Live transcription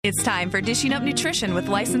It's time for Dishing Up Nutrition with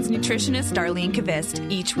licensed nutritionist Darlene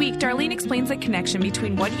Kvist. Each week, Darlene explains the connection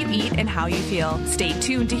between what you eat and how you feel. Stay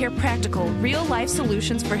tuned to hear practical, real-life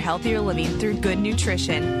solutions for healthier living through good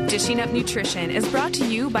nutrition. Dishing Up Nutrition is brought to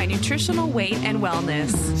you by Nutritional Weight and Wellness.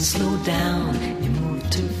 Slow down, you move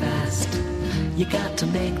too fast. You got to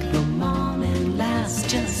make the morning last.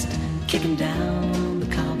 Just kicking down the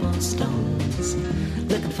cobblestones,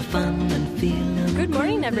 looking for fun and feeling. Good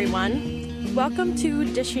morning, everyone. Welcome to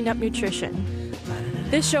Dishing Up Nutrition.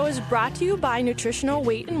 This show is brought to you by Nutritional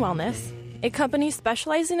Weight and Wellness, a company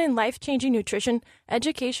specializing in life-changing nutrition,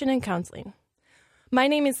 education, and counseling. My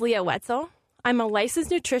name is Lea Wetzel. I'm a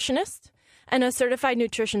licensed nutritionist and a certified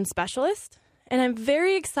nutrition specialist, and I'm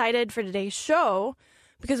very excited for today's show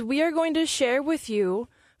because we are going to share with you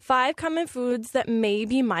 5 common foods that may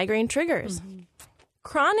be migraine triggers.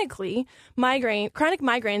 Chronic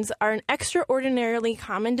migraines are an extraordinarily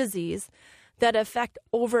common disease that affect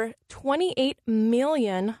over 28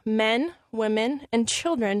 million men, women, and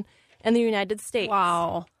children in the United States.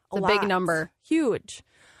 Wow. It's a big number. Huge.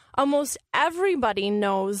 Almost everybody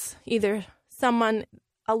knows either someone,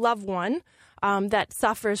 a loved one, that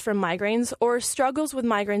suffers from migraines or struggles with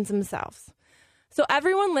migraines themselves. So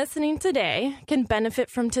everyone listening today can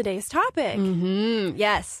benefit from today's topic.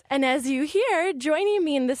 Yes. And as you hear, joining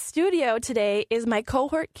me in the studio today is my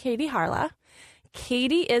cohort, Katie Harla.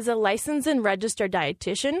 Katie is a licensed and registered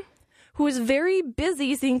dietitian who is very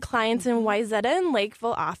busy seeing clients in Wayzata and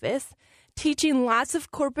Lakeville office, teaching lots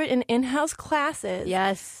of corporate and in-house classes.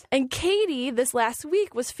 Yes. And Katie, this last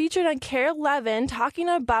week, was featured on Care 11 talking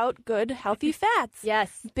about good, healthy fats.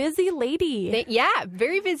 Yes. Busy lady.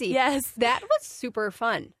 Very busy. Yes. That was super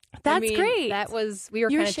fun. That's great. We were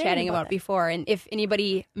kind of chatting about before. And if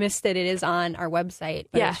anybody missed it, it is on our website.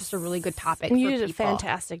 But it's just a really good topic and for you people. did a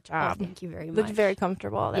fantastic job. Oh, thank you very much. Looked very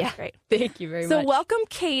comfortable. That's great. Thank you very much. So welcome,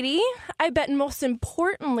 Katie. I bet most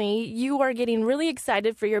importantly, you are getting really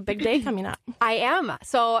excited for your big day coming up. I am.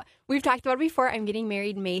 So we've talked about it before. I'm getting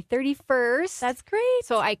married May 31st. That's great.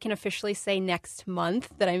 So I can officially say next month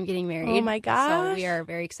that I'm getting married. Oh, my gosh. So we are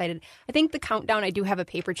very excited. I think the countdown, I do have a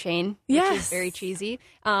paper chain, which is very cheesy.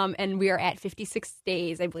 And we are at 56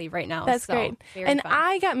 days, I believe, right now. That's great. And fun.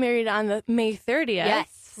 I got married on the May 30th.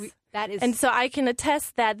 Yes. That is. And so I can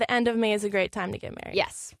attest that the end of May is a great time to get married.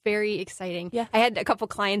 Yes. Very exciting. Yeah. I had a couple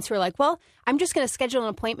clients who were like, well, I'm just going to schedule an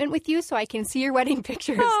appointment with you so I can see your wedding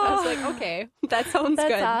pictures. I was like, okay, that sounds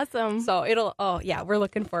good. That's awesome. So we're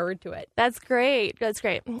looking forward to it. That's great. That's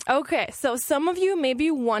great. Okay. So some of you may be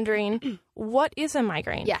wondering, what is a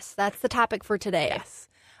migraine? Yes. That's the topic for today. Yes.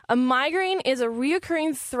 A migraine is a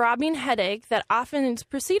reoccurring throbbing headache that often is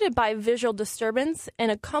preceded by visual disturbance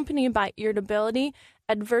and accompanied by irritability,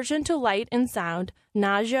 aversion to light and sound,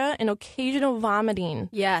 nausea, and occasional vomiting.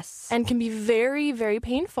 Yes. And can be very, very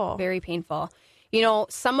painful. Very painful. You know,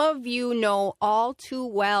 some of you know all too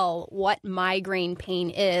well what migraine pain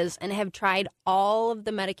is and have tried all of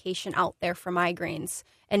the medication out there for migraines.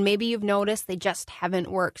 And maybe you've noticed they just haven't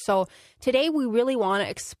worked. So today we really want to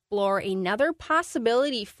explore another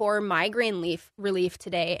possibility for migraine relief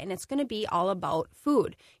today. And it's going to be all about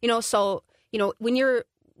food.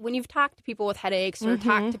 When you've talked to people with headaches or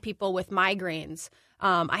talked to people with migraines,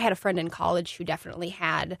 I had a friend in college who definitely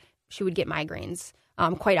she would get migraines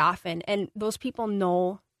quite often. And those people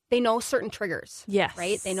know certain triggers. Yes.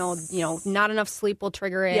 Right? They know, not enough sleep will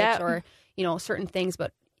trigger it or, certain things.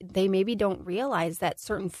 But they maybe don't realize that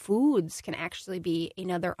certain foods can actually be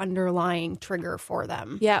another underlying trigger for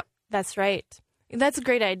them. Yeah, that's right. That's a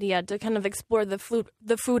great idea to kind of explore the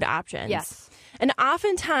food options. Yes. And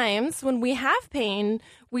oftentimes when we have pain,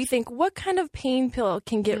 we think, what kind of pain pill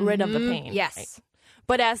can get rid of the pain? Yes. Right?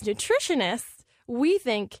 But as nutritionists, we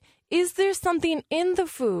think, is there something in the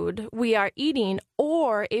food we are eating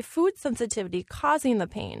or a food sensitivity causing the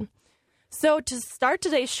pain? So to start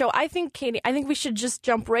today's show, I think, Katie, we should just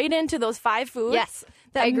jump right into those 5 foods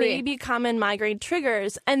that may be common migraine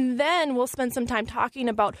triggers. And then we'll spend some time talking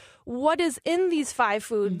about what is in these 5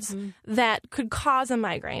 foods that could cause a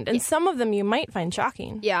migraine. And some of them you might find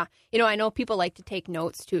shocking. Yeah. I know people like to take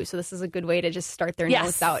notes too. So this is a good way to just start their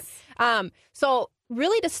notes out. So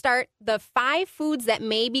really to start, the 5 foods that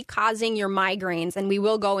may be causing your migraines, and we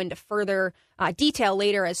will go into further detail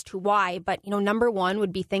later as to why, but, number 1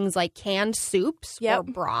 would be things like canned soups or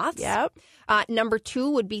broths. Yep. Number 2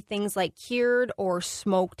 would be things like cured or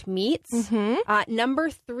smoked meats. Number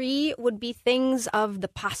 3 would be things of the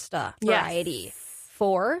pasta variety.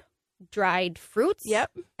 4, dried fruits.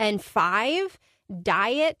 Yep. And 5,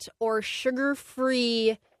 diet or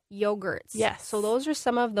sugar-free yogurts. Yes. So those are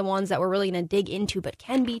some of the ones that we're really going to dig into, but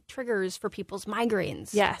can be triggers for people's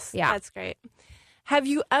migraines. Yes. Yeah. That's great. Have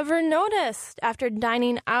you ever noticed after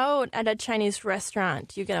dining out at a Chinese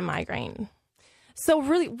restaurant, you get a migraine? So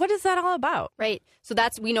really, what is that all about? Right. So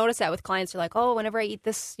we notice that with clients. They're like, oh, whenever I eat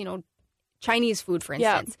this, Chinese food, for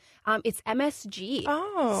instance, it's MSG.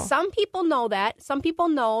 Oh. Some people know that. Some people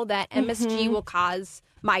know that MSG will cause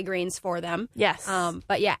migraines for them. Yes.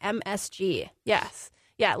 But yeah, MSG. Yes.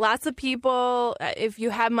 Yeah, lots of people, if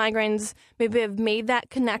you have migraines, maybe have made that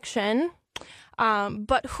connection.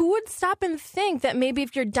 But who would stop and think that maybe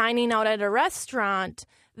if you're dining out at a restaurant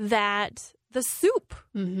that the soup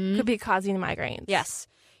could be causing migraines? Yes.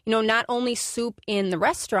 Not only soup in the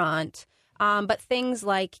restaurant, but things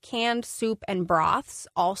like canned soup and broths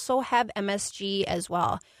also have MSG as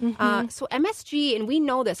well. So MSG, and we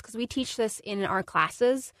know this because we teach this in our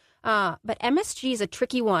classes, but MSG is a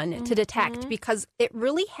tricky one to detect because it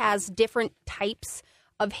really has different types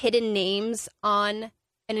of hidden names on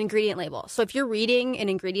an ingredient label. So if you're reading an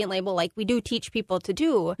ingredient label like we do teach people to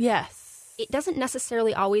do, yes, it doesn't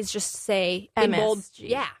necessarily always just say in bold,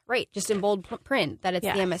 just in bold print that it's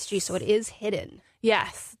the MSG. So it is hidden.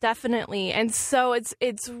 Yes, definitely. And so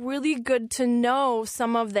it's really good to know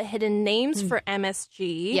some of the hidden names for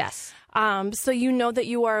MSG. Yes. So you know that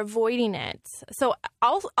you are avoiding it. So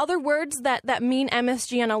all other words that mean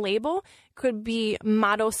MSG on a label could be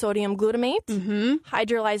monosodium glutamate,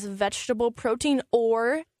 hydrolyzed vegetable protein,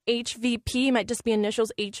 or HVP, might just be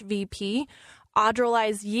initials HVP,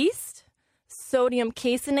 hydrolyzed yeast, sodium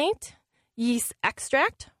caseinate, yeast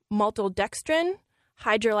extract, maltodextrin,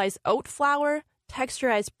 hydrolyzed oat flour,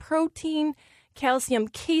 texturized protein, calcium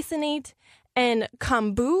caseinate, and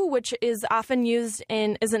kombu, which is often used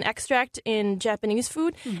as an extract in Japanese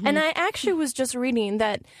food. And I actually was just reading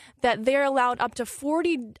that they're allowed up to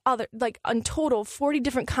 40 other, in total, 40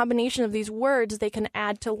 different combinations of these words they can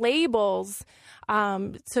add to labels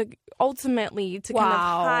to ultimately kind of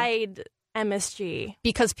hide MSG.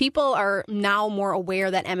 Because people are now more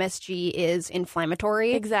aware that MSG is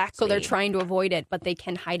inflammatory. Exactly. So they're trying to avoid it, but they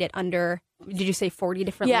can hide it under, did you say 40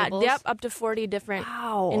 different labels? Yep, up to 40 different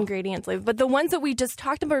ingredients. But the ones that we just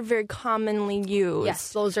talked about are very commonly used.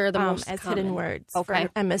 Yes, those are the most as common hidden words for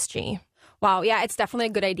MSG. Wow, yeah, it's definitely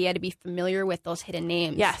a good idea to be familiar with those hidden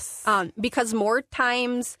names. Yes. Because more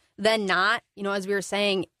times than not, as we were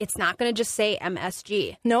saying, it's not going to just say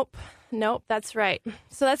MSG. Nope, that's right.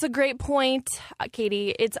 So that's a great point,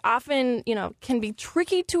 Katie. It's often, can be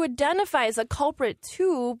tricky to identify as a culprit,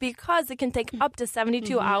 too, because it can take up to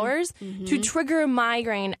 72 hours to trigger a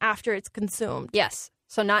migraine after it's consumed. Yes.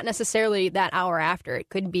 So not necessarily that hour after. It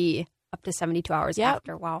could be up to 72 hours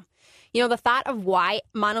after. Wow. The thought of why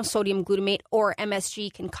monosodium glutamate or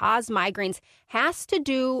MSG can cause migraines has to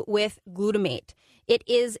do with glutamate. It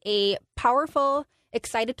is a powerful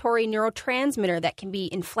excitatory neurotransmitter that can be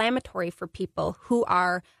inflammatory for people who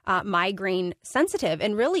are migraine sensitive.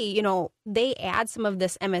 And really, they add some of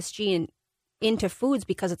this MSG into foods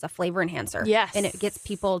because it's a flavor enhancer. Yes. And it gets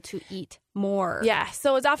people to eat more. Yeah.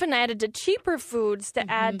 So it's often added to cheaper foods to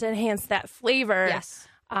add to enhance that flavor. Yes.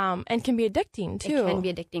 And can be addicting, too. It can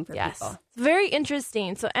be addicting for people. Very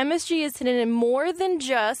interesting. So MSG is hidden in more than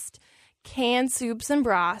just canned soups and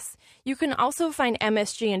broths. You can also find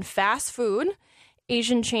MSG in fast food,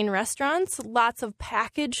 Asian chain restaurants, lots of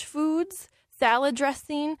packaged foods, salad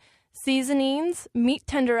dressing, seasonings, meat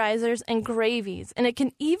tenderizers, and gravies. And it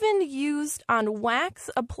can even be used on wax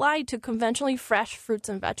applied to conventionally fresh fruits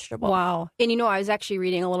and vegetables. Wow. And I was actually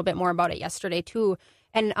reading a little bit more about it yesterday, too.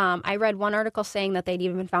 And I read one article saying that they'd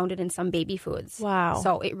even found it in some baby foods. Wow.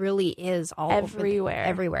 So it really is all everywhere.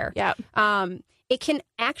 Everywhere. Yeah. It can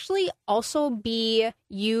actually also be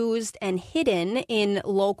used and hidden in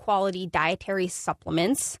low-quality dietary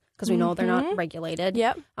supplements because we know they're not regulated.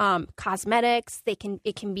 Yep. Cosmetics, it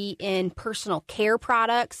can be in personal care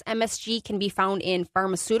products. MSG can be found in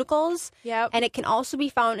pharmaceuticals. Yep. And it can also be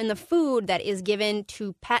found in the food that is given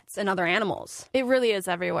to pets and other animals. It really is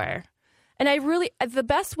everywhere. And the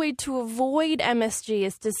best way to avoid MSG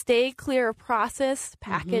is to stay clear of processed,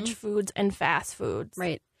 packaged foods and fast foods.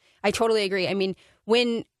 Right. I totally agree. I mean,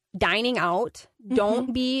 when dining out,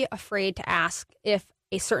 don't be afraid to ask if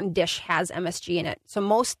a certain dish has MSG in it. So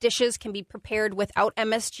most dishes can be prepared without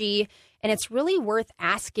MSG, and it's really worth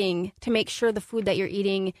asking to make sure the food that you're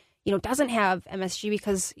eating, doesn't have MSG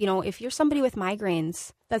because, if you're somebody with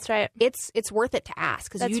migraines, that's right. It's worth it to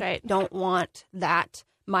ask because you don't want that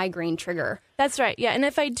migraine trigger. That's right. Yeah. And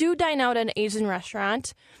if I do dine out at an Asian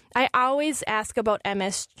restaurant, I always ask about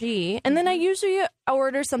MSG. And then I usually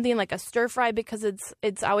order something like a stir fry because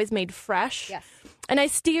it's always made fresh. Yes. And I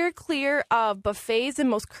steer clear of buffets and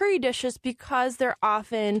most curry dishes because they're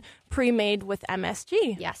often pre-made with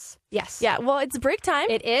MSG. Yes. Yes. Yeah. Well, it's break time.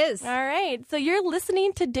 It is. All right. So you're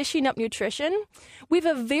listening to Dishing Up Nutrition. We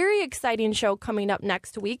have a very exciting show coming up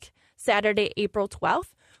next week, Saturday, April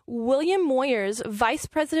 12th. William Moyers, Vice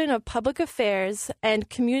President of Public Affairs and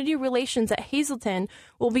Community Relations at Hazelton,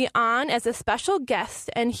 will be on as a special guest,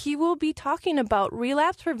 and he will be talking about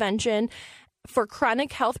relapse prevention for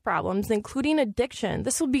chronic health problems, including addiction.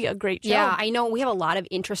 This will be a great show. Yeah, I know we have a lot of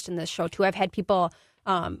interest in this show, too. I've had people,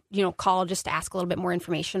 call just to ask a little bit more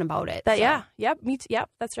information about it. Yeah, yep, me too. Yep,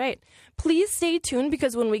 that's right. Please stay tuned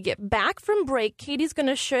because when we get back from break, Katie's going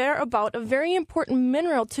to share about a very important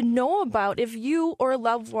mineral to know about if you or a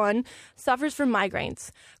loved one suffers from migraines.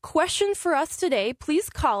 Question for us today, please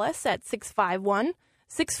call us at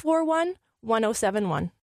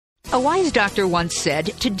 651-641-1071. A wise doctor once said,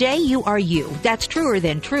 "Today you are you." That's truer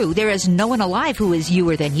than true. There is no one alive who is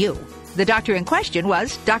youer than you. The doctor in question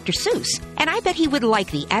was Dr. Seuss, and I bet he would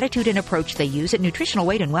like the attitude and approach they use at Nutritional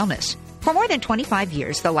Weight and Wellness. For more than 25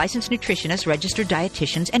 years, the licensed nutritionists, registered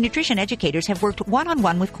dietitians, and nutrition educators have worked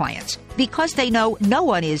one-on-one with clients. Because they know no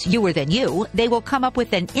one is youer than you, they will come up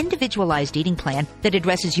with an individualized eating plan that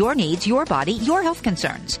addresses your needs, your body, your health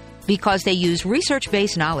concerns. Because they use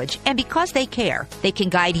research-based knowledge, and because they care, they can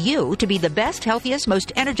guide you to be the best, healthiest,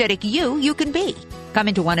 most energetic you can be. Come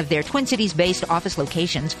into one of their Twin Cities-based office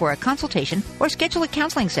locations for a consultation or schedule a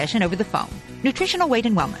counseling session over the phone. Nutritional Weight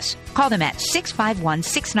and Wellness. Call them at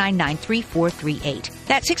 651-699-3438.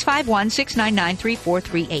 That's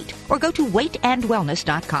 651-699-3438. Or go to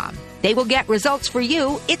weightandwellness.com. They will get results for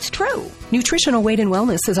you. It's true. Nutritional Weight and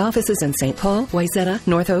Wellness has offices in St. Paul, Wayzata,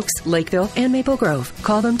 North Oaks, Lakeville, and Maple Grove.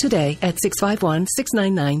 Call them today at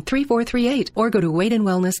 651-699-3438 or go to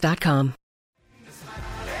weightandwellness.com.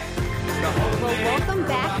 Well, welcome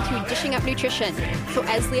back to Dishing Up Nutrition. So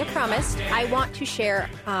as Leah promised, I want to share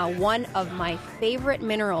one of my favorite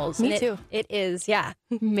minerals. Me too. It is,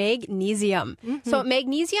 magnesium. So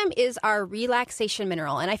magnesium is our relaxation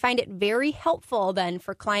mineral, and I find it very helpful then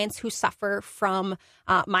for clients who suffer from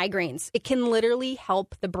migraines. It can literally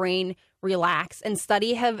help the brain relax, and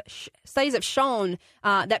studies have shown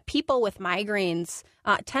that people with migraines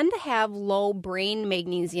tend to have low brain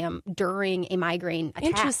magnesium during a migraine attack.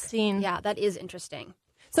 Interesting. Yeah, that is interesting.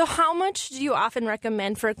 So how much do you often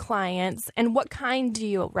recommend for clients, and what kind do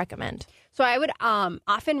you recommend? So I would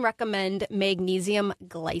often recommend magnesium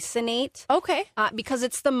glycinate. Okay. Because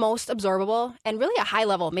it's the most absorbable and really a high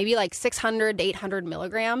level, maybe like 600 to 800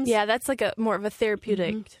 milligrams. Yeah, that's like a more of a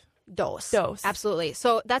therapeutic Dose. Absolutely.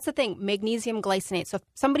 So that's the thing, magnesium glycinate. So if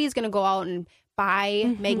somebody's going to go out and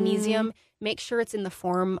buy magnesium, make sure it's in the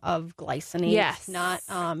form of glycinate. Yes. Not,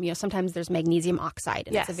 sometimes there's magnesium oxide,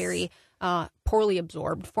 and it's a very poorly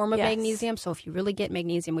absorbed form of magnesium. So if you really get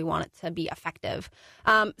magnesium, we want it to be effective.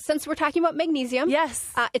 Since we're talking about magnesium,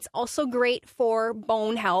 it's also great for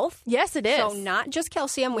bone health. Yes, it is. So not just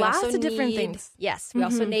calcium. We Lots also of different things. Yes, we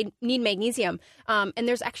also need magnesium. And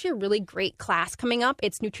there's actually a really great class coming up.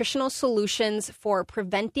 It's Nutritional Solutions for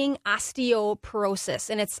Preventing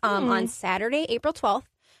Osteoporosis. And it's on Saturday, April 12th.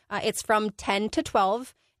 It's from 10 to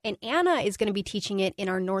 12. And Anna is going to be teaching it in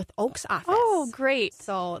our North Oaks office. Oh, great.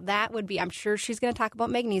 So that would be, I'm sure she's going to talk about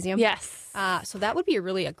magnesium. Yes. So that would be a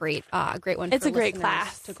great one. It's for a great listeners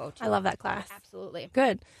class to go to. I love that class. Absolutely.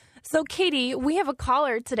 Good. So, Katie, we have a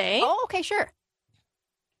caller today. Oh, okay, sure.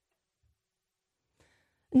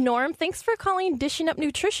 Norm, thanks for calling Dishing Up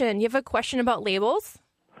Nutrition. You have a question about labels?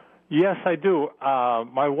 Yes, I do.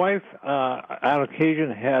 My wife, on occasion,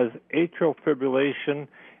 has atrial fibrillation,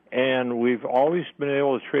 and we've always been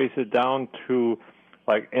able to trace it down to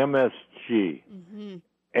like MSG.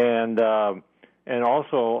 And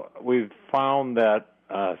also we've found that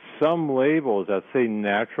some labels that say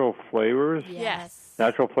natural flavors,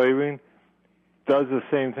 natural flavoring, does the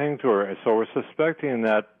same thing to her. So we're suspecting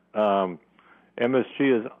that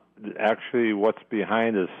MSG is actually what's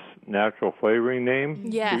behind this natural flavoring name.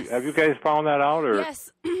 Yes. Have you guys found that out? Or?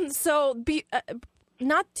 Yes. So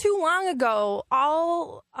not too long ago,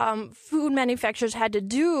 all food manufacturers had to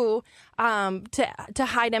do to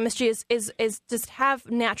hide MSG is just have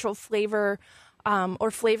natural flavor or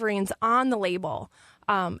flavorings on the label.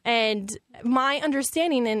 And my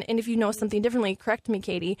understanding, and if you know something differently, correct me,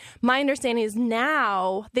 Katie, my understanding is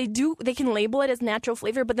now they can label it as natural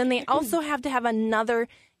flavor, but then they also have to have another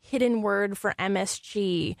hidden word for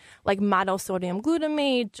MSG, like monosodium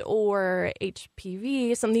glutamate or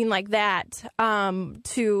HPV, something like that,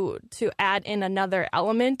 to add in another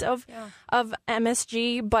element of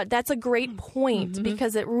MSG. But that's a great point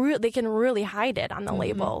because they can really hide it on the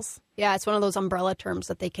labels. Yeah, it's one of those umbrella terms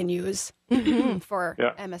that they can use for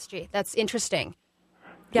MSG. That's interesting.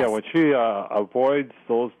 Yes. Yeah, when she avoids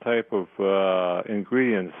those type of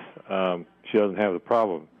ingredients, she doesn't have the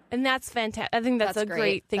problem. And that's fantastic. I think that's a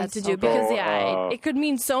great thing to do so because, cool. it could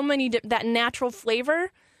mean so many, that natural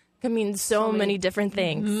flavor could mean so many different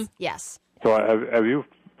things. Yes. So have you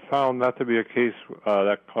found that to be a case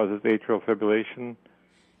that causes atrial fibrillation?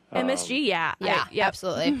 MSG, Yeah,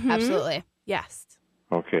 absolutely. Absolutely. Yes.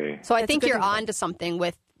 Okay. So I That's a think good you're thing. on to something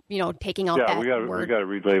with, taking out that we got word. to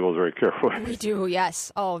read labels very carefully. We do,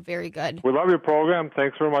 yes. Oh, very good. We love your program.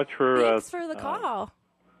 Thanks very much for... Thanks for the call.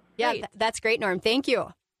 Yeah, Great. that's great, Norm. Thank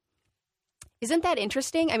you. Isn't that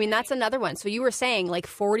interesting? I mean, that's another one. So you were saying like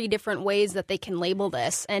 40 different ways that they can label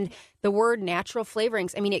this. And the word natural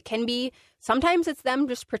flavorings, I mean, it can be, sometimes it's them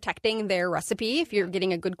just protecting their recipe if you're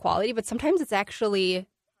getting a good quality, but sometimes it's actually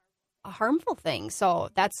a harmful thing. So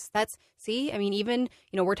that's see, I mean, even,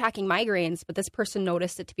 we're talking migraines, but this person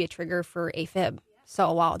noticed it to be a trigger for AFib.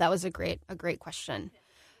 So, wow, that was a great question.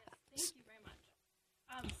 Thank you very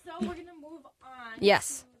much. So we're going to move on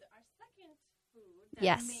Yes. to our second food that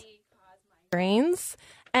Yes. may cause migraines.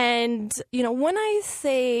 And, when I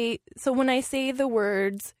say the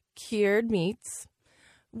words cured meats,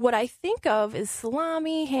 what I think of is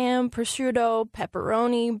salami, ham, prosciutto,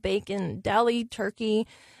 pepperoni, bacon, deli, turkey.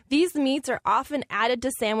 These meats are often added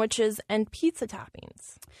to sandwiches and pizza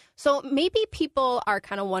toppings. So maybe people are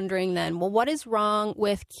kind of wondering then, well, what is wrong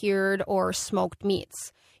with cured or smoked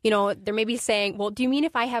meats? They're maybe saying, well, do you mean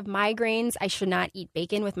if I have migraines, I should not eat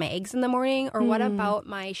bacon with my eggs in the morning? Or what about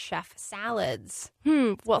my chef salads?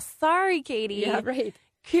 Well, sorry, Katie. Yeah, right.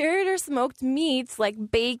 Cured or smoked meats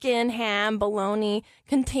like bacon, ham, bologna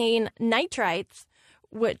contain nitrites,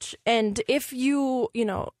 and if you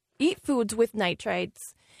eat foods with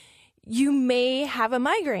nitrites, you may have a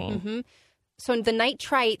migraine. So the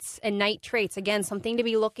nitrites and nitrates, again, something to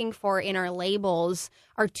be looking for in our labels,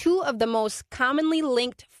 are two of the most commonly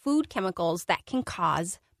linked food chemicals that can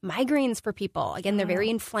cause migraines for people. Again, they're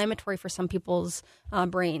very inflammatory for some people's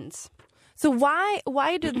brains. So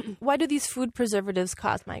why do these food preservatives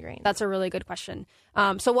cause migraines? That's a really good question.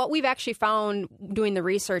 So what we've actually found doing the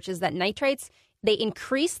research is that nitrates, they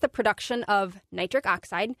increase the production of nitric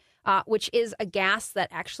oxide, which is a gas that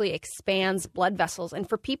actually expands blood vessels. And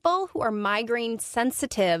for people who are migraine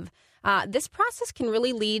sensitive, this process can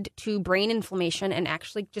really lead to brain inflammation and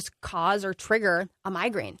actually just cause or trigger a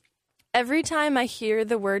migraine. Every time I hear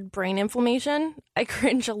the word brain inflammation, I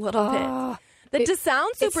cringe a little bit. That just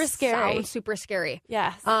sounds super scary. Sounds super scary.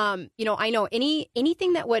 Yes. I know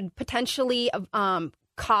anything that would potentially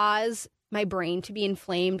cause my brain to be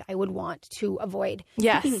inflamed, I would want to avoid.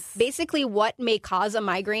 Yes. Basically, what may cause a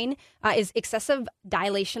migraine is excessive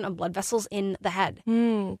dilation of blood vessels in the head.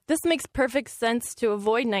 This makes perfect sense to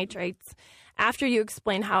avoid nitrates after you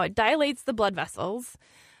explain how it dilates the blood vessels.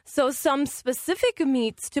 So some specific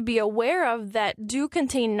meats to be aware of that do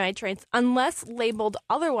contain nitrates, unless labeled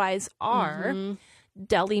otherwise, are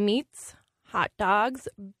deli meats, hot dogs,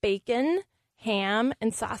 bacon, ham,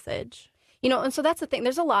 and sausage. And so that's the thing.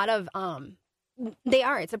 There's a lot of,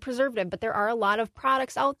 it's a preservative, but there are a lot of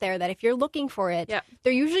products out there that if you're looking for it,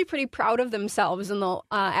 they're usually pretty proud of themselves and they'll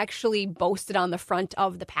actually boast it on the front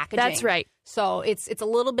of the packaging. That's right. So it's a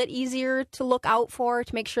little bit easier to look out for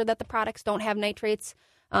to make sure that the products don't have nitrates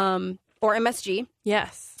or MSG.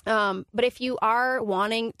 Yes. But if you are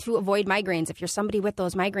wanting to avoid migraines, if you're somebody with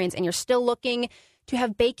those migraines and you're still looking to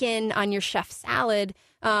have bacon on your chef salad,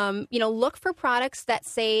 look for products that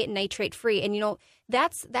say nitrate free. And,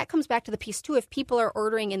 that comes back to the piece too. If people are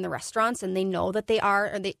ordering in the restaurants and they know that they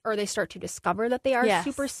are, or they start to discover that they are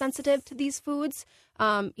super sensitive to these foods,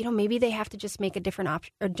 maybe they have to just make a different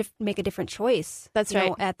option or make a different choice. That's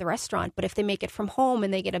right. At the restaurant. But if they make it from home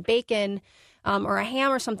and they get a bacon or a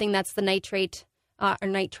ham or something that's the nitrate or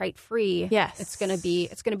nitrite free, yes, it's gonna be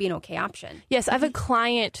an okay option. Yes, I have a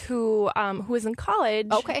client who is in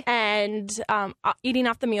college, and eating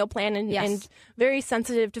off the meal plan and very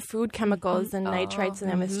sensitive to food chemicals and nitrites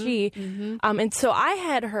and MSG, and so I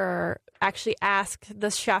had her actually ask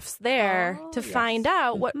the chefs there to find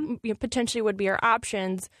out what potentially would be her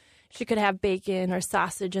options. She could have bacon or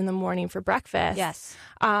sausage in the morning for breakfast. Yes.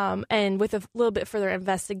 And with a little bit further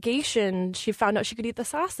investigation, she found out she could eat the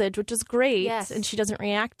sausage, which is great. Yes. And she doesn't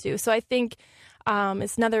react to. So I think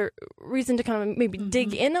It's another reason to kind of maybe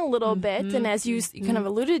dig in a little bit. And as you kind of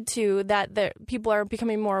alluded to, that people are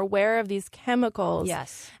becoming more aware of these chemicals,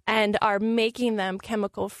 and are making them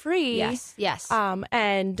chemical free. Yes.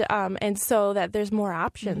 And so that there's more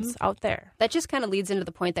options out there. That just kind of leads into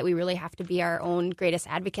the point that we really have to be our own greatest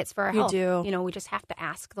advocates for our health. We do. You know, we just have to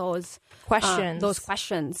ask those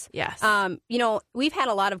questions. Yes. You know, we've had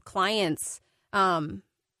a lot of clients.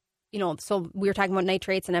 You know, so we were talking about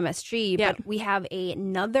nitrates and MSG, but we have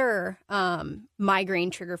another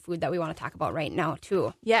migraine trigger food that we want to talk about right now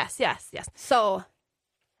too. Yes. So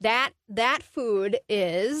that food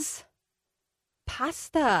is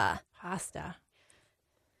pasta.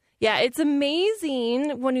 Yeah, it's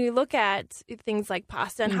amazing when you look at things like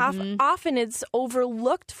pasta and how often it's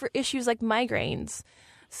overlooked for issues like migraines.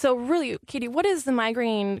 So really, Katie, what is the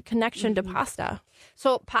migraine connection to pasta?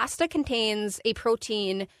 So pasta contains a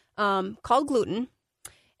protein called gluten.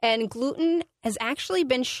 And gluten has actually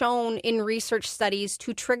been shown in research studies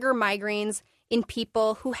to trigger migraines in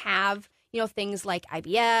people who have, you know, things like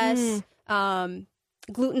IBS,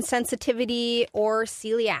 gluten sensitivity, or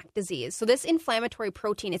celiac disease. So this inflammatory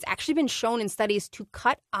protein has actually been shown in studies to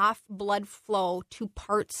cut off blood flow to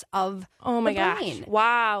parts of the brain.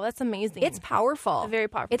 Wow, that's amazing. It's powerful. Very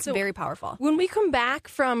powerful. It's very powerful. When we come back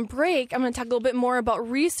from break, I'm going to talk a little bit more about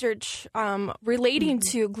research relating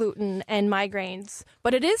to gluten and migraines.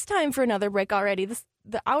 But it is time for another break already.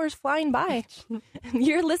 The hour's flying by.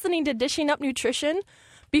 You're listening to Dishing Up Nutrition.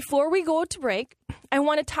 Before we go to break, I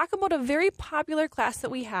want to talk about a very popular class that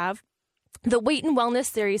we have, the Weight and Wellness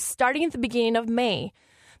series, starting at the beginning of May.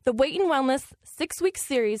 The Weight and Wellness 6-week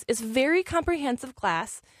series is a very comprehensive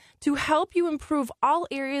class to help you improve all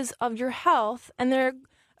areas of your health, and there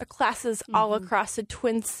are classes all across the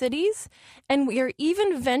Twin Cities, and we are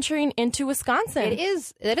even venturing into Wisconsin. It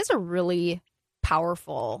is a really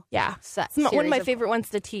powerful set. It's one of my favorite ones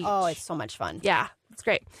to teach. Oh, it's so much fun. Yeah. It's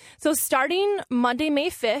great. So starting Monday, May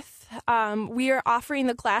 5th, we are offering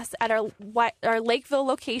the class at our Lakeville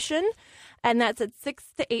location, and that's at 6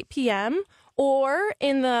 to 8 p.m., or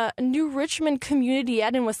in the New Richmond Community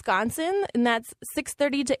Ed in Wisconsin, and that's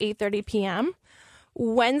 6:30 to 8:30 p.m.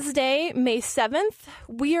 Wednesday, May 7th,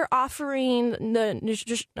 we are offering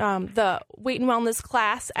the Weight and Wellness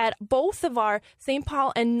class at both of our St.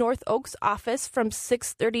 Paul and North Oaks office from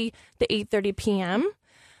 6:30 to 8:30 p.m.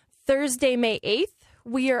 Thursday, May 8th,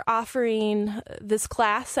 we are offering this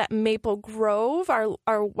class at Maple Grove, our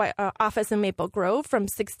office in Maple Grove from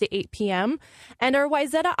 6 to 8 p.m., and our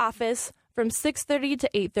Wayzata office from 6:30 to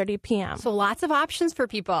 8:30 p.m. So lots of options for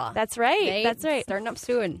people. That's right. That's right. Starting up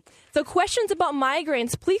soon. So questions about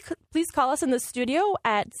migraines, please call us in the studio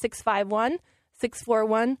at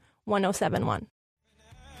 651-641-1071.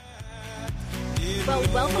 Well,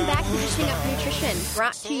 welcome back to Dishing Up Nutrition,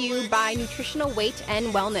 brought to you by Nutritional Weight and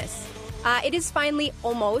Wellness. It is finally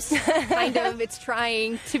almost it's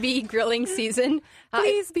trying to be grilling season.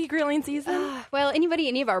 Please be grilling season. Well,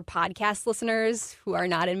 any of our podcast listeners who are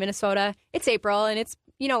not in Minnesota, it's April and it's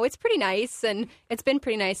pretty nice, and it's been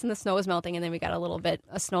pretty nice, and the snow is melting, and then we got a little bit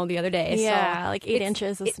of snow the other day. Yeah, so like 8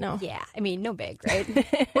 inches of snow. Yeah, I mean, no big,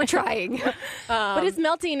 right? We're trying. But it's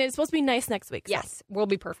melting, and it's supposed to be nice next week. So. Yes, we'll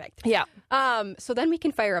be perfect. Yeah. So then we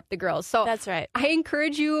can fire up the grills. So that's right. I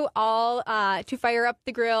encourage you all to fire up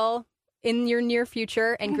the grill in your near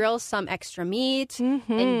future and grill some extra meat and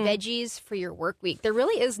veggies for your work week. There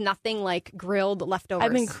really is nothing like grilled leftovers.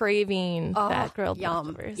 I've been craving that grilled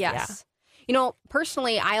leftovers. Yes. Yeah. You know,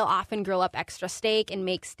 personally, I'll often grill up extra steak and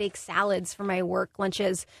make steak salads for my work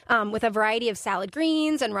lunches with a variety of salad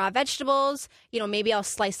greens and raw vegetables. You know, maybe I'll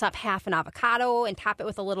slice up half an avocado and top it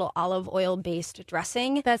with a little olive oil-based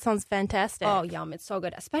dressing. That sounds fantastic. Oh, yum. It's so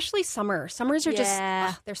good. Especially summer. Summers are just,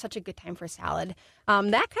 they're such a good time for salad.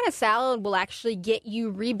 That kind of salad will actually get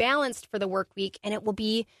you rebalanced for the work week, and it will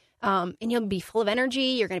be, and you'll be full of energy.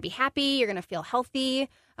 You're going to be happy. You're going to feel healthy.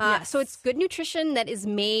 So it's good nutrition that is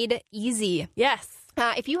made easy. Yes.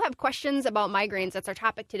 If you have questions about migraines, that's our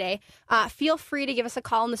topic today, feel free to give us a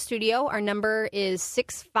call in the studio. Our number is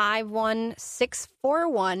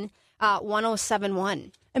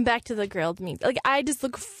 651-641-1071. And back to the grilled meat. Like, I just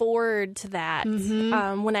look forward to that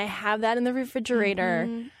when I have that in the refrigerator,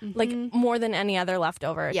 like more than any other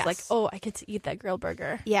leftover. It's like, oh, I get to eat that grilled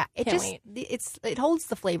burger. Yeah, it Can't wait. It holds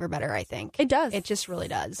the flavor better, I think. It does. It just really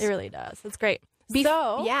does. It really does. It's great.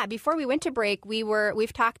 Before we went to break,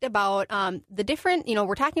 we've talked about the different,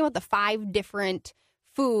 we're talking about the 5 different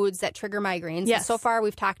foods that trigger migraines. Yes. And so far,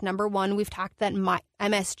 we've talked number 1, we've talked that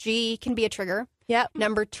MSG can be a trigger. Yep.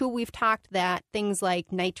 Number 2, we've talked that things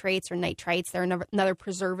like nitrates or nitrites, they're another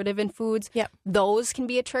preservative in foods. Yep. Those can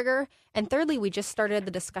be a trigger. And thirdly, we just started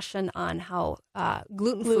the discussion on how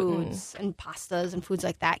gluten foods and pastas and foods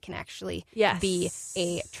like that can actually be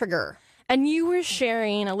a trigger. And you were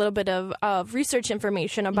sharing a little bit of research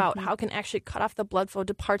information about how it can actually cut off the blood flow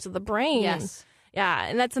to parts of the brain. Yes. Yeah,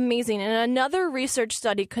 and that's amazing. And another research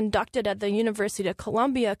study conducted at the University of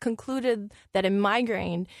Columbia concluded that a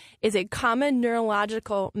migraine is a common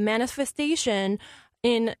neurological manifestation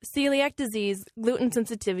in celiac disease, gluten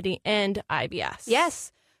sensitivity, and IBS.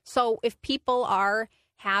 Yes. So if people are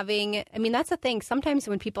having, I mean, that's the thing. Sometimes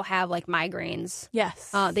when people have like migraines,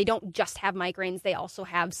 they don't just have migraines. They also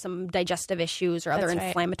have some digestive issues or other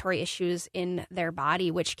inflammatory issues in their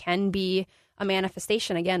body, which can be a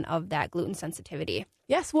manifestation, again, of that gluten sensitivity.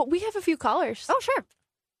 Yes. Well, we have a few callers. Oh, sure.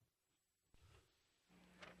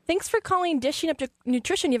 Thanks for calling Dishing Up to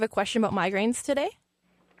Nutrition. You have a question about migraines today?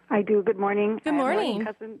 I do. Good morning. Good morning.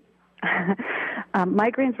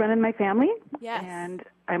 Migraines run in my family. Yes. And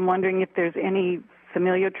I'm wondering if there's any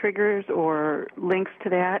familial triggers or links to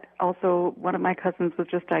that. Also, one of my cousins was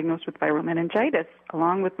just diagnosed with viral meningitis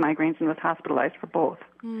along with migraines and was hospitalized for both.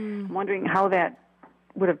 I'm wondering how that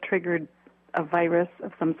would have triggered a virus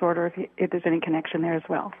of some sort, or if there's any connection there as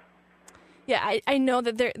well. Yeah, I know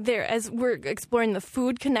that there, as we're exploring the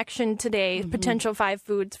food connection today, potential 5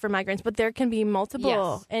 foods for migraines, but there can be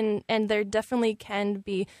multiple, and there definitely can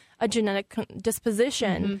be a genetic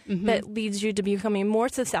disposition that leads you to becoming more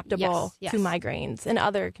susceptible to migraines and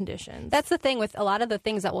other conditions. That's the thing with a lot of the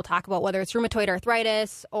things that we'll talk about, whether it's rheumatoid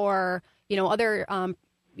arthritis or, other,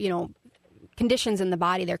 conditions in the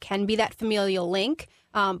body. There can be that familial link.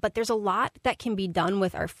 But there's a lot that can be done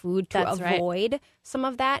with our food to avoid some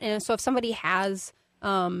of that. And so if somebody has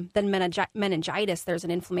then meningitis, there's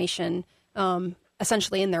an inflammation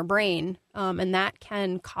essentially in their brain, and that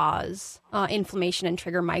can cause inflammation and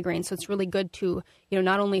trigger migraine. So it's really good to,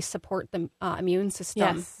 not only support the immune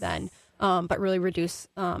system but really reduce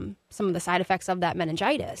some of the side effects of that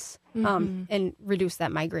meningitis and reduce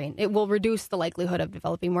that migraine. It will reduce the likelihood of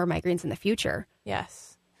developing more migraines in the future.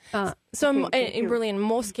 Yes. Really, in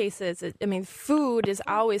most cases, food is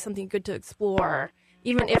always something good to explore,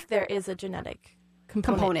 even if there is a genetic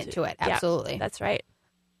component to it. Absolutely. Yeah, that's right.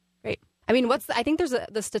 Great. I mean, I think there's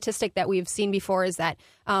the statistic that we've seen before is that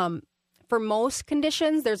for most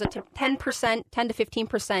conditions, there's a 10 to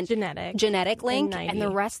 15% genetic link, and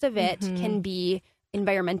the rest of it can be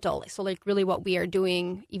environmental. So, like, really what we are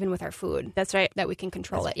doing, even with our food. That's right. That we can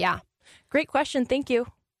control it. Yeah. Great question. Thank you.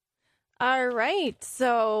 All right.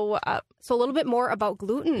 So a little bit more about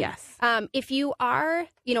gluten. Yes. If you are,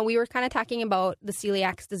 we were kind of talking about the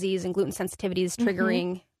celiac disease and gluten sensitivities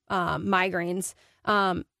triggering migraines.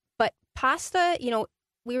 But pasta,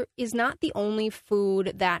 is not the only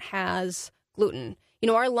food that has gluten.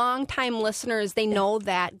 Our longtime listeners, they know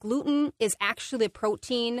that gluten is actually a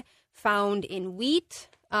protein found in wheat.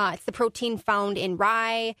 It's the protein found in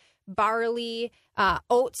rye, barley,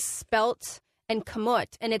 oats, spelt, and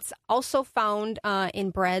kamut. And it's also found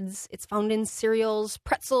in breads. It's found in cereals,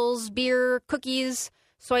 pretzels, beer, cookies,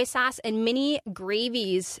 soy sauce, and many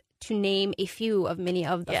gravies, to name a few of many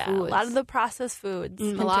of the foods. A lot of the processed foods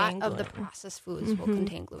contain gluten. Of the processed foods will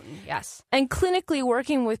contain gluten, yes. And clinically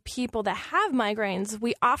working with people that have migraines,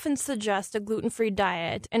 we often suggest a gluten-free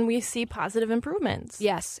diet, and we see positive improvements.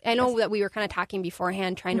 Yes. I know that we were kind of talking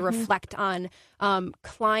beforehand, trying to reflect on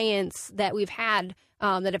clients that we've had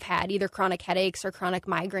that have had either chronic headaches or chronic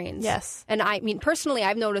migraines. Yes. And I mean, personally,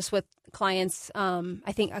 I've noticed with clients,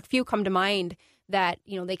 I think a few come to mind that,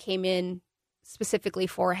 they came in specifically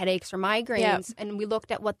for headaches or migraines, and we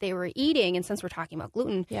looked at what they were eating. And since we're talking about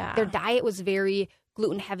gluten, their diet was very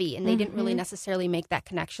gluten heavy, and they didn't really necessarily make that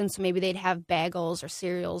connection. So maybe they'd have bagels or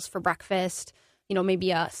cereals for breakfast,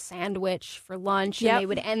 maybe a sandwich for lunch, and they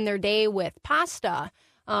would end their day with pasta.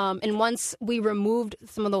 And once we removed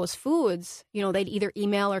some of those foods, they'd either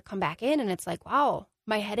email or come back in, and it's like, wow,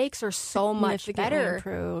 my headaches are so much better.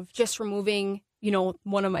 Improved. Just removing,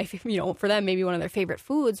 one of my, for them, maybe one of their favorite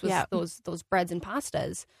foods was those breads and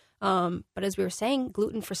pastas. But as we were saying,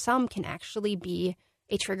 gluten for some can actually be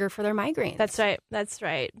a trigger for their migraines. That's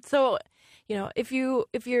right. So, if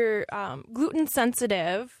you're gluten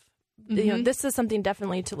sensitive, this is something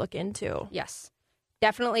definitely to look into. Yes,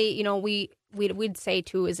 definitely. We'd say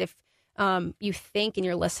too is if you think and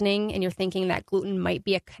you're listening and you're thinking that gluten might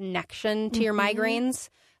be a connection to your migraines,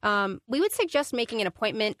 we would suggest making an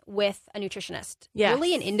appointment with a nutritionist. Yes.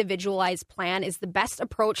 Really, an individualized plan is the best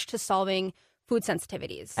approach to solving food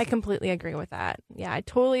sensitivities. I completely agree with that. Yeah, I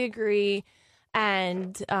totally agree.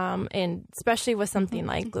 and especially with something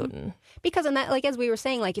like gluten. Because in that, like as we were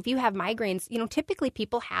saying, like if you have migraines, typically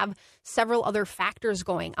people have several other factors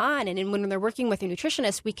going on, and when they're working with a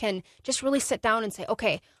nutritionist, we can just really sit down and say,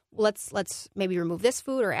 okay, let's maybe remove this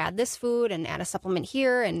food or add this food and add a supplement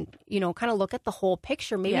here, and kind of look at the whole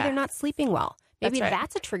picture. Maybe they're not sleeping well. Maybe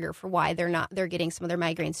that's a trigger for why they're getting some of their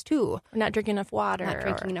migraines too. Or not drinking enough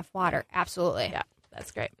water. Absolutely. Yeah,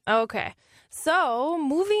 that's great. Okay. So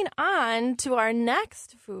moving on to our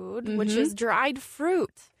next food, which is dried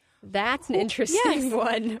fruit. That's an interesting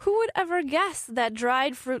one. Who would ever guess that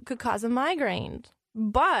dried fruit could cause a migraine?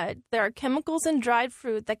 But there are chemicals in dried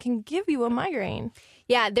fruit that can give you a migraine.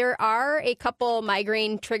 Yeah, there are a couple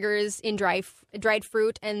migraine triggers in dried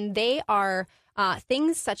fruit, and they are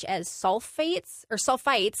things such as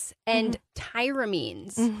sulfites and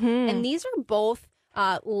tyramines. And these are both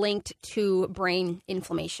linked to brain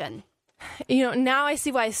inflammation. Now I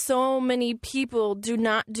see why so many people do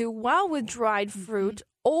not do well with dried fruit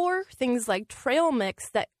or things like trail mix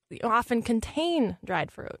that often contain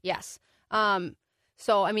dried fruit. Yes.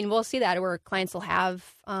 So, we'll see that where clients will have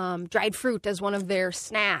dried fruit as one of their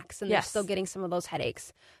snacks, and they're still getting some of those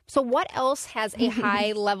headaches. So what else has a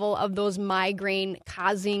high level of those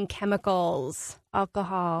migraine-causing chemicals?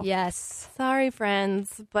 Alcohol. Yes. Sorry,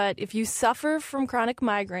 friends, but if you suffer from chronic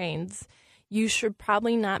migraines, you should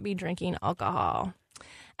probably not be drinking alcohol.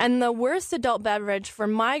 And the worst adult beverage for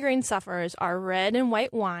migraine sufferers are red and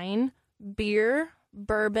white wine, beer,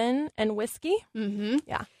 bourbon, and whiskey.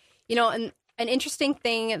 Yeah. And an interesting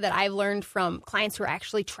thing that I've learned from clients who are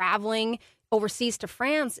actually traveling overseas to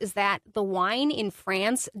France is that the wine in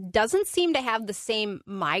France doesn't seem to have the same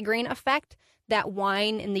migraine effect that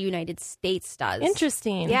wine in the United States does.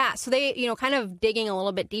 Interesting. Yeah. So they, kind of digging a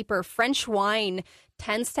little bit deeper, French wine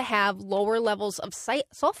tends to have lower levels of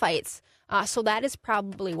sulfites. So that is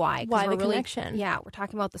probably why. Why the connection? Yeah, we're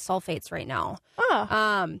talking about the sulfates right now.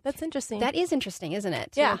 Oh, that's interesting. That is interesting, isn't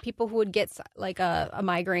it? Yeah. People who would get like a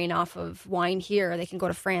migraine off of wine here, they can go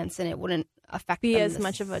to France and it wouldn't affect them as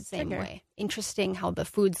much of a same trigger. way. Interesting how the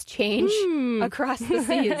foods change across the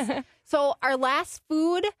seas. So our last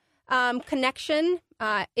food connection,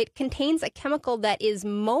 it contains a chemical that is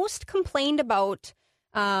most complained about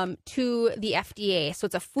to the FDA. So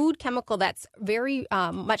it's a food chemical that's very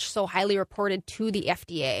much so highly reported to the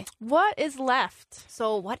FDA. What is left?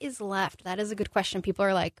 So what is left? That is a good question. People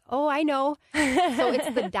are like, oh, I know. So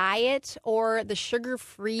it's the diet or the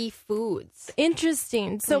sugar-free foods.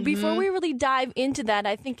 Interesting. So before we really dive into that,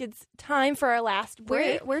 I think it's time for our last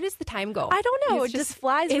break. Where does the time go? I don't know. It just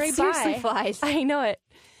flies right by. It seriously flies. I know it.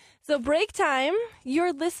 So break time,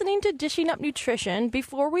 you're listening to Dishing Up Nutrition.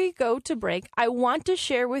 Before we go to break, I want to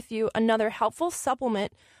share with you another helpful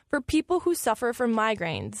supplement for people who suffer from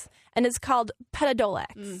migraines, and it's called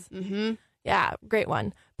Petadolex. Yeah, great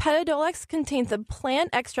one. Petadolex contains a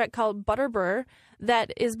plant extract called butterbur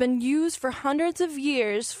that has been used for hundreds of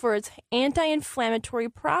years for its anti-inflammatory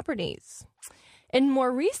properties. In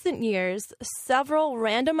more recent years, several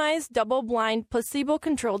randomized double-blind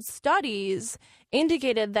placebo-controlled studies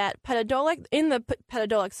indicated that in the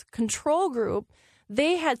Petadolex control group,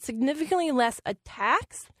 they had significantly less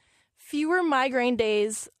attacks, fewer migraine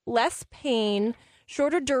days, less pain,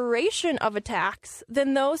 shorter duration of attacks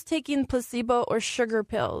than those taking placebo or sugar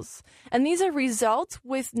pills. And these are results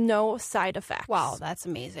with no side effects. Wow, that's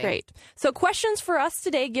amazing. Great. So questions for us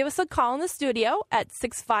today, give us a call in the studio at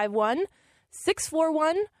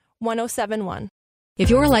 651-641-1071. If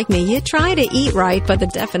you're like me, you try to eat right, but the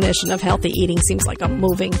definition of healthy eating seems like a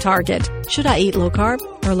moving target. Should I eat low carb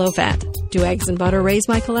or low fat? Do eggs and butter raise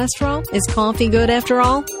my cholesterol? Is coffee good after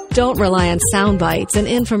all? Don't rely on sound bites and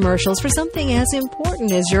infomercials for something as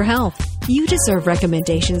important as your health. You deserve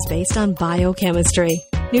recommendations based on biochemistry.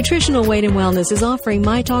 Nutritional Weight and Wellness is offering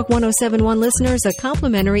My Talk 1071 listeners a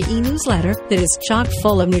complimentary e-newsletter that is chock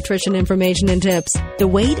full of nutrition information and tips. The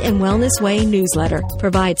Weight and Wellness Way newsletter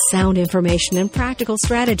provides sound information and practical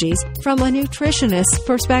strategies from a nutritionist's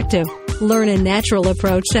perspective. Learn a natural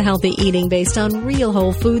approach to healthy eating based on real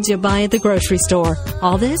whole foods you buy at the grocery store.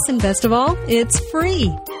 All this, and best of all, it's free.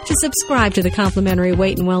 To subscribe to the complimentary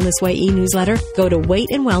Weight and Wellness Way e-newsletter, go to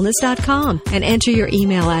weightandwellness.com and enter your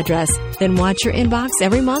email address. Then watch your inbox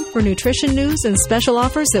every month for nutrition news and special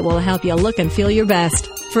offers that will help you look and feel your best.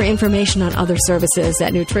 For information on other services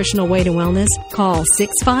at Nutritional Weight and Wellness, call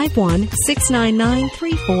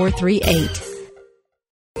 651-699-3438.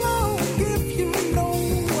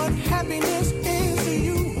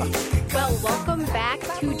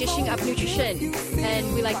 Dishing Up Nutrition,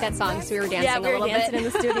 and we like that song, so we were dancing a little bit. Yeah, we were dancing in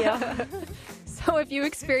the studio. So if you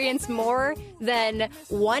experience more than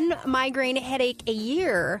one migraine headache a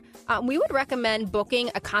year, we would recommend booking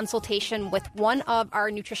a consultation with one of our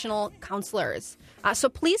nutritional counselors. So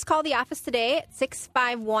please call the office today at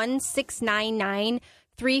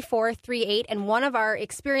 651-699-3438, and one of our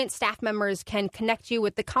experienced staff members can connect you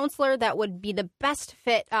with the counselor that would be the best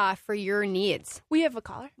fit for your needs. We have a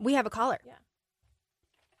caller. Yeah.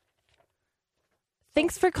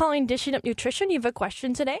 Thanks for calling Dishing Up Nutrition. You have a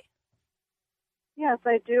question today? Yes,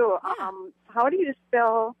 I do. How do you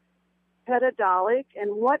spell petadolic,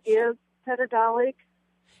 and what is petadolic?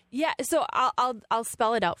 Yeah, so I'll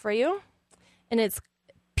spell it out for you, and it's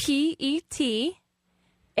PETADOLEX.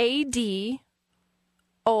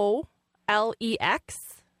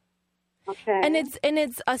 Okay. And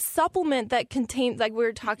it's a supplement that contains, like we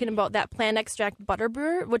were talking about, that plant extract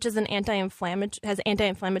butterbur, which is an has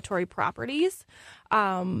anti-inflammatory properties,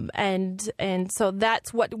 and so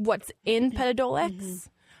that's what's in Petadolax.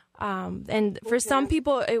 And for some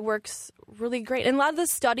people, it works really great. And a lot of the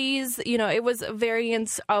studies, it was a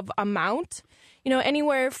variance of amount,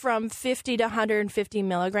 anywhere from 50 to 150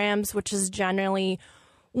 milligrams, which is generally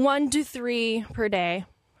 1 to 3 per day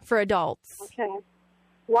for adults. Okay.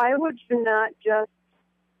 Why would you not just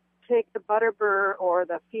take the butterbur or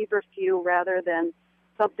the feverfew rather than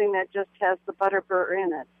something that just has the butterbur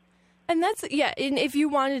in it? And and if you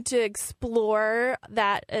wanted to explore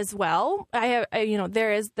that as well,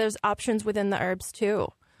 there's options within the herbs too.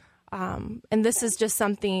 And this is just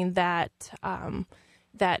something that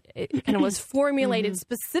it kind of was formulated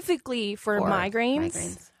specifically for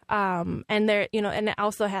migraines. And there, and it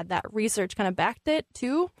also had that research kind of backed it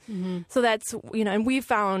too. So that's, and we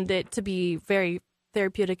found it to be very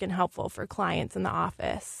therapeutic and helpful for clients in the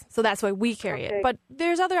office. So that's why we carry it. But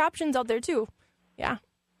there's other options out there too. Yeah.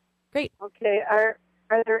 Great. Okay. Are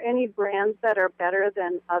there any brands that are better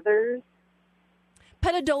than others?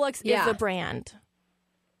 Petadolax is a brand.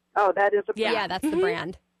 Oh, that is a brand. Yeah, that's the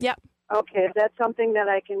brand. Yep. Okay. Is that something that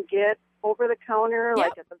I can get over the counter,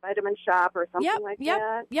 like at the vitamin shop or something like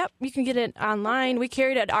that? Yep. You can get it online. We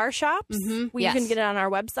carry it at our shops. You can get it on our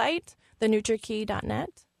website,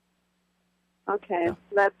 thenutrakey.net. Okay.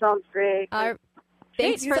 That sounds great.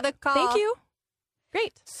 Thanks for the call. Thank you.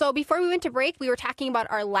 Great. So before we went to break, we were talking about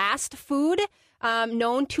our last food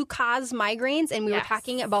known to cause migraines, and we were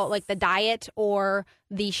talking about like the diet or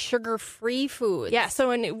the sugar-free foods. Yeah,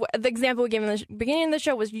 so the example we gave in the beginning of the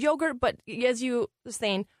show was yogurt, but as you were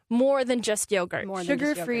saying, more than just yogurt.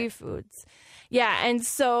 Sugar-free foods. Yeah, and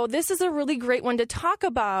so this is a really great one to talk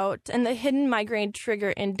about, and the hidden migraine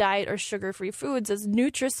trigger in diet or sugar-free foods is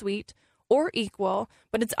NutraSweet or Equal,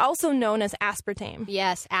 but it's also known as aspartame.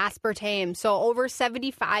 Yes, aspartame. So over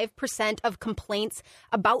 75% of complaints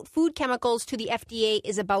about food chemicals to the FDA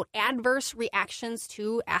is about adverse reactions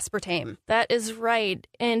to aspartame. That is right.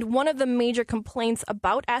 And one of the major complaints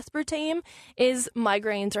about aspartame is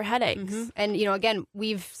migraines or headaches. And, again,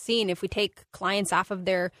 we've seen if we take clients off of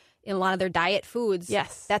a lot of their diet foods,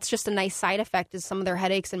 that's just a nice side effect as some of their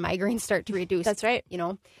headaches and migraines start to reduce. That's right.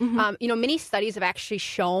 Many studies have actually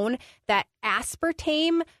shown that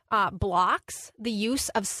aspartame blocks the use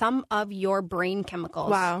of some of your brain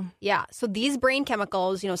chemicals. Wow. Yeah. So these brain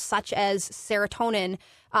chemicals, such as serotonin,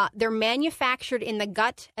 they're manufactured in the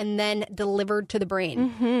gut and then delivered to the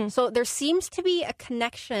brain. So there seems to be a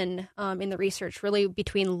connection in the research really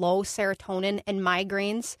between low serotonin and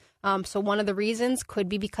migraines. So one of the reasons could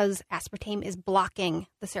be because aspartame is blocking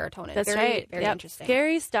the serotonin. That's very, right. Very interesting.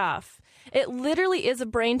 Scary stuff. It literally is a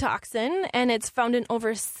brain toxin, and it's found in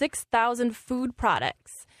over 6,000 food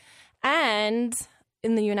products. And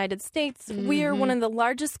in the United States, we are one of the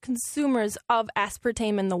largest consumers of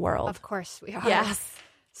aspartame in the world. Of course we are. Yes.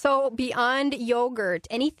 So beyond yogurt,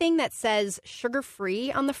 anything that says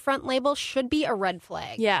sugar-free on the front label should be a red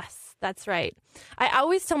flag. Yes, that's right. I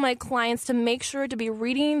always tell my clients to make sure to be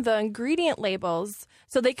reading the ingredient labels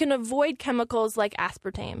so they can avoid chemicals like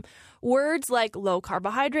aspartame. Words like low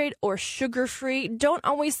carbohydrate or sugar-free don't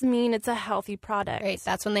always mean it's a healthy product. Right.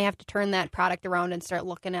 That's when they have to turn that product around and start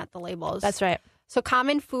looking at the labels. That's right. So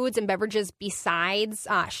common foods and beverages besides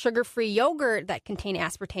sugar-free yogurt that contain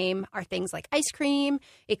aspartame are things like ice cream.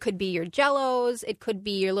 It could be your Jell-Os. It could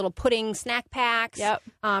be your little pudding snack packs. Yep.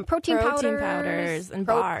 Protein powders and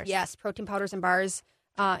bars. Yes, protein powders and bars.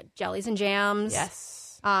 Jellies and jams.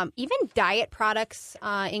 Yes. Even diet products,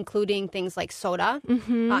 including things like soda.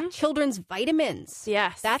 Children's vitamins.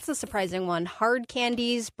 Yes. That's a surprising one. Hard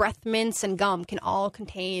candies, breath mints, and gum can all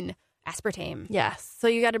contain aspartame. Yes. So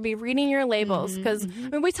you got to be reading your labels because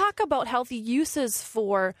when we talk about healthy uses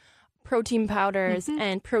for protein powders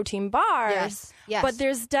and protein bars. Yes. But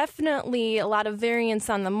there's definitely a lot of variants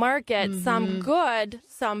on the market, some good,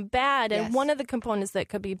 some bad. And one of the components that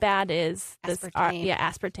could be bad is aspartame.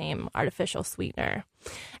 Aspartame, artificial sweetener.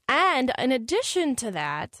 And in addition to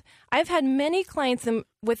that, I've had many clients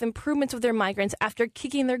with improvements with their migraines after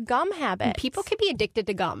kicking their gum habit. People can be addicted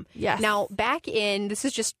to gum. Yes. Now, this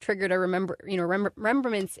has just triggered a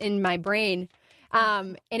remembrance in my brain.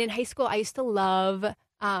 And in high school, I used to love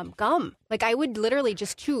gum. Like, I would literally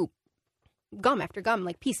just chew gum after gum,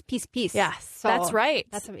 like piece. Yes, so that's right.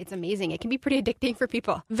 It's amazing. It can be pretty addicting for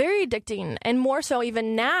people. Very addicting, and more so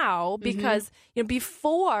even now because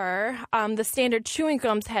before the standard chewing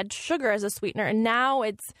gums had sugar as a sweetener, and now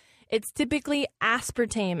it's typically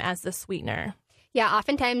aspartame as the sweetener. Yeah,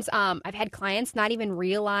 oftentimes I've had clients not even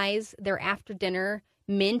realize their after dinner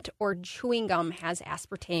mint or chewing gum has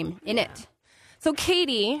aspartame in it. So,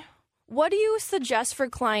 Katie, what do you suggest for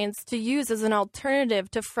clients to use as an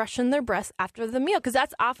alternative to freshen their breath after the meal? Because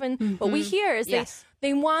that's often what we hear is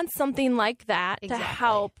they want something like that to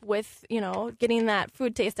help with, getting that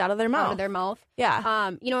food taste out of their mouth. Out of their mouth. Yeah.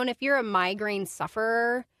 And if you're a migraine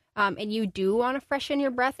sufferer and you do want to freshen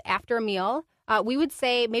your breath after a meal, we would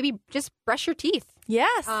say maybe just brush your teeth.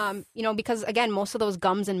 Yes. Because, again, most of those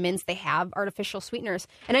gums and mints, they have artificial sweeteners.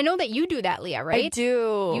 And I know that you do that, Leah, right? I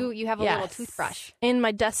do. You have a little toothbrush. In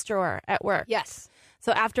my desk drawer at work. Yes.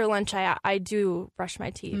 So after lunch, I do brush my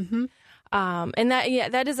teeth. And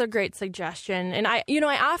that is a great suggestion. And I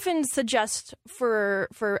often suggest for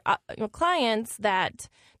clients that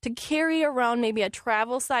to carry around maybe a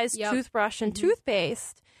travel-sized toothbrush and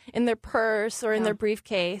toothpaste in their purse or in their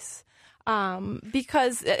briefcase.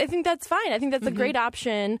 Because I think that's fine. I think that's a great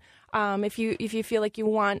option. If you feel like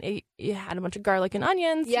you had a bunch of garlic and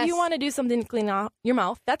onions, you want to do something to clean out your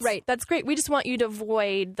mouth. That's right. That's great. We just want you to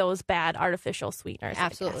avoid those bad artificial sweeteners.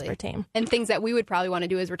 Absolutely. Like aspartame. And things that we would probably want to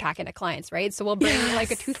do as we're talking to clients, right? So we'll bring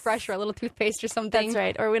like a toothbrush or a little toothpaste or something. That's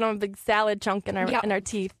right. Or we don't have a big salad chunk in our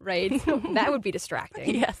teeth. Right. That would be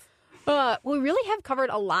distracting. Yes. We really have covered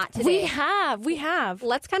a lot today. We have.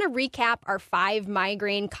 Let's kind of recap our 5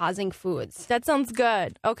 migraine-causing foods. That sounds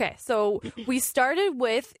good. Okay, so we started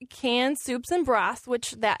with canned soups and broths,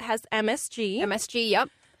 which that has MSG. MSG, yep.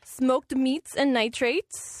 Smoked meats and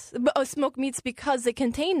nitrates. Smoked meats because they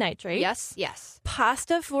contain nitrate. Yes.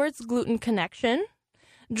 Pasta for its gluten connection.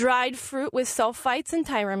 Dried fruit with sulfites and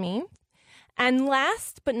tyramine. And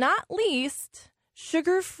last but not least,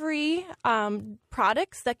 sugar-free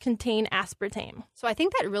products that contain aspartame. So I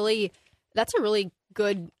think that's a really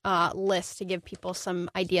good list to give people some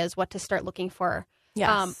ideas what to start looking for.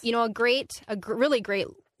 Yes. A really great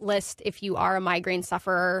list if you are a migraine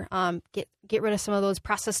sufferer. Get rid of some of those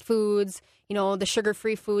processed foods, the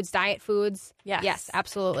sugar-free foods, diet foods. Yes,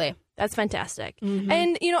 absolutely. That's fantastic.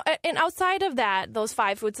 And, and outside of that, those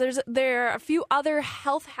 5 foods, there are a few other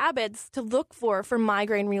health habits to look for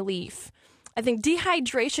migraine relief. I think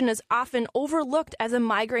dehydration is often overlooked as a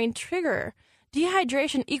migraine trigger.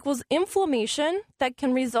 Dehydration equals inflammation that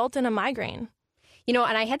can result in a migraine. And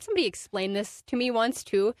I had somebody explain this to me once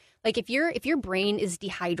too. Like if your brain is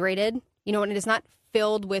dehydrated, and it is not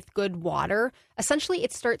filled with good water, essentially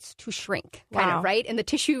it starts to shrink, kind of, right? And the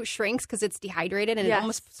tissue shrinks because it's dehydrated and it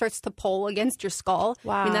almost starts to pull against your skull.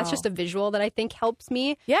 Wow. I mean, that's just a visual that I think helps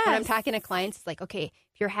me. Yes. When I'm talking to clients, it's like, okay,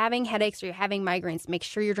 if you're having headaches or you're having migraines, make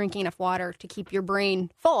sure you're drinking enough water to keep your brain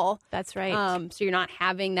full. That's right. So you're not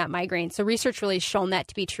having that migraine. So research really has shown that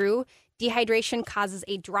to be true. Dehydration causes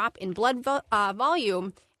a drop in blood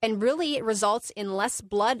volume and really it results in less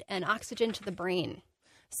blood and oxygen to the brain.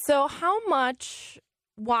 So how much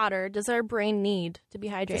water does our brain need to be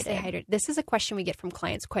hydrated? To stay hydrated. This is a question we get from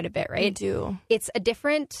clients quite a bit, right? We do. It's a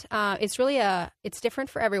different, it's different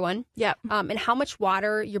for everyone. Yep. And how much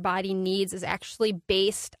water your body needs is actually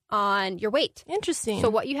based on your weight. Interesting. So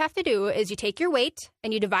what you have to do is you take your weight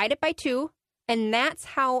and you divide it by 2, and that's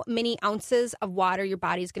how many ounces of water your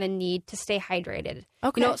body is going to need to stay hydrated.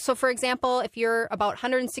 Okay. So for example, if you're about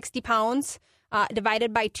 160 pounds,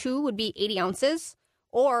 divided by 2 would be 80 ounces.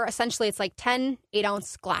 Or essentially it's like 10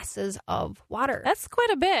 8-ounce glasses of water. That's quite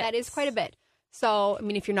a bit. That is quite a bit. So, I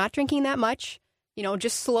mean, if you're not drinking that much,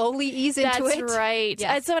 just slowly ease into it. That's right.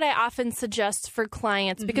 Yes. That's what I often suggest for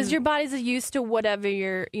clients because your body's used to whatever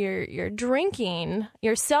you're drinking.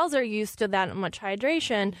 Your cells are used to that much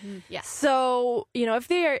hydration. Yes. So, if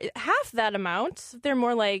they're half that amount, they're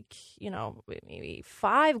more like, maybe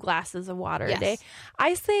 5 glasses of water a day.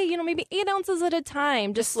 I say, maybe 8 ounces at a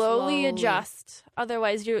time. Just slowly adjust.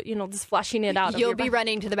 Otherwise, you're, just flushing it out. You'll be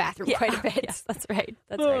running to the bathroom quite a bit. Yes, that's right.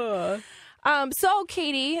 That's right. So,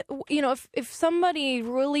 Katie, if somebody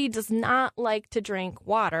really does not like to drink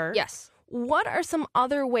water, yes, what are some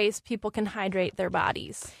other ways people can hydrate their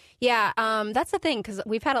bodies? Yeah, that's the thing, because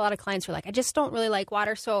we've had a lot of clients who are like, I just don't really like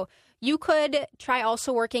water. So you could try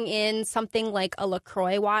also working in something like a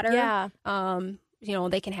LaCroix water. Yeah.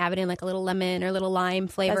 They can have it in like a little lemon or a little lime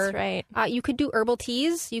flavor. That's right. You could do herbal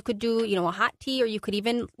teas. You could do, a hot tea, or you could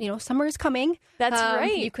even, summer is coming. That's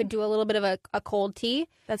right. You could do a little bit of a cold tea.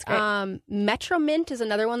 That's great. Metro Mint is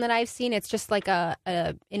another one that I've seen. It's just like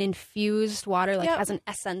an infused water, has an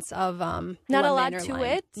essence of not a lot or to lime.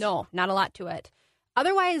 it. No, not a lot to it.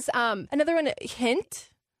 Otherwise, another one,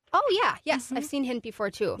 Hint. Oh yeah, yes, I've seen Hint before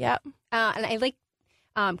too. Yep. And I like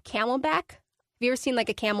Camelback. Have you ever seen like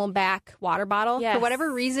a Camelback water bottle? Yes. For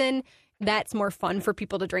whatever reason, that's more fun for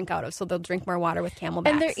people to drink out of, so they'll drink more water with Camelbacks.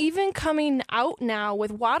 And they're even coming out now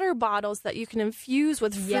with water bottles that you can infuse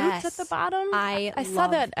with fruits at the bottom. I saw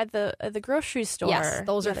that at the grocery store. Yes,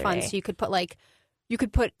 those are fun. So you could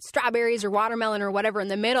put strawberries or watermelon or whatever in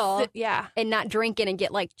the middle, and not drink it and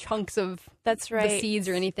get like chunks of the seeds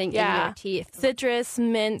or anything in your teeth. Citrus,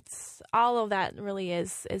 mints, all of that really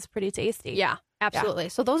is pretty tasty. Yeah, absolutely. Yeah.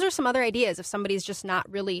 So those are some other ideas if somebody's just not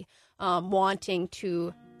really wanting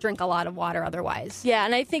to drink a lot of water otherwise. Yeah,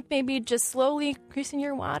 and I think maybe just slowly increasing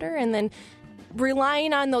your water and then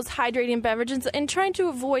relying on those hydrating beverages and trying to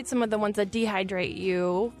avoid some of the ones that dehydrate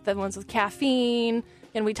you, the ones with caffeine.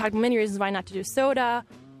 And we talked many reasons why not to do soda,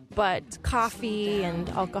 but coffee and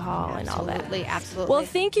alcohol and all that. Absolutely. Well,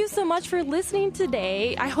 thank you so much for listening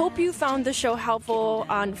today. I hope you found the show helpful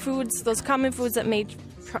on foods, those common foods that may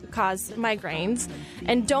cause migraines.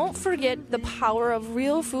 And don't forget the power of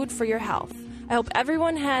real food for your health. I hope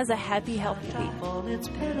everyone has a happy, healthy week. All its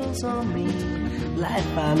petals on me.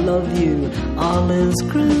 Life, I love you. All is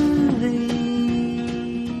groovy.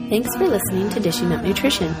 Thanks for listening to Dishing Up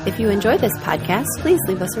Nutrition. If you enjoy this podcast, please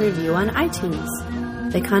leave us a review on iTunes.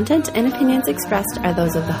 The content and opinions expressed are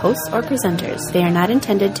those of the hosts or presenters. They are not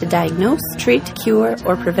intended to diagnose, treat, cure,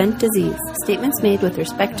 or prevent disease. Statements made with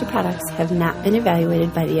respect to products have not been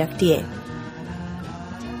evaluated by the FDA.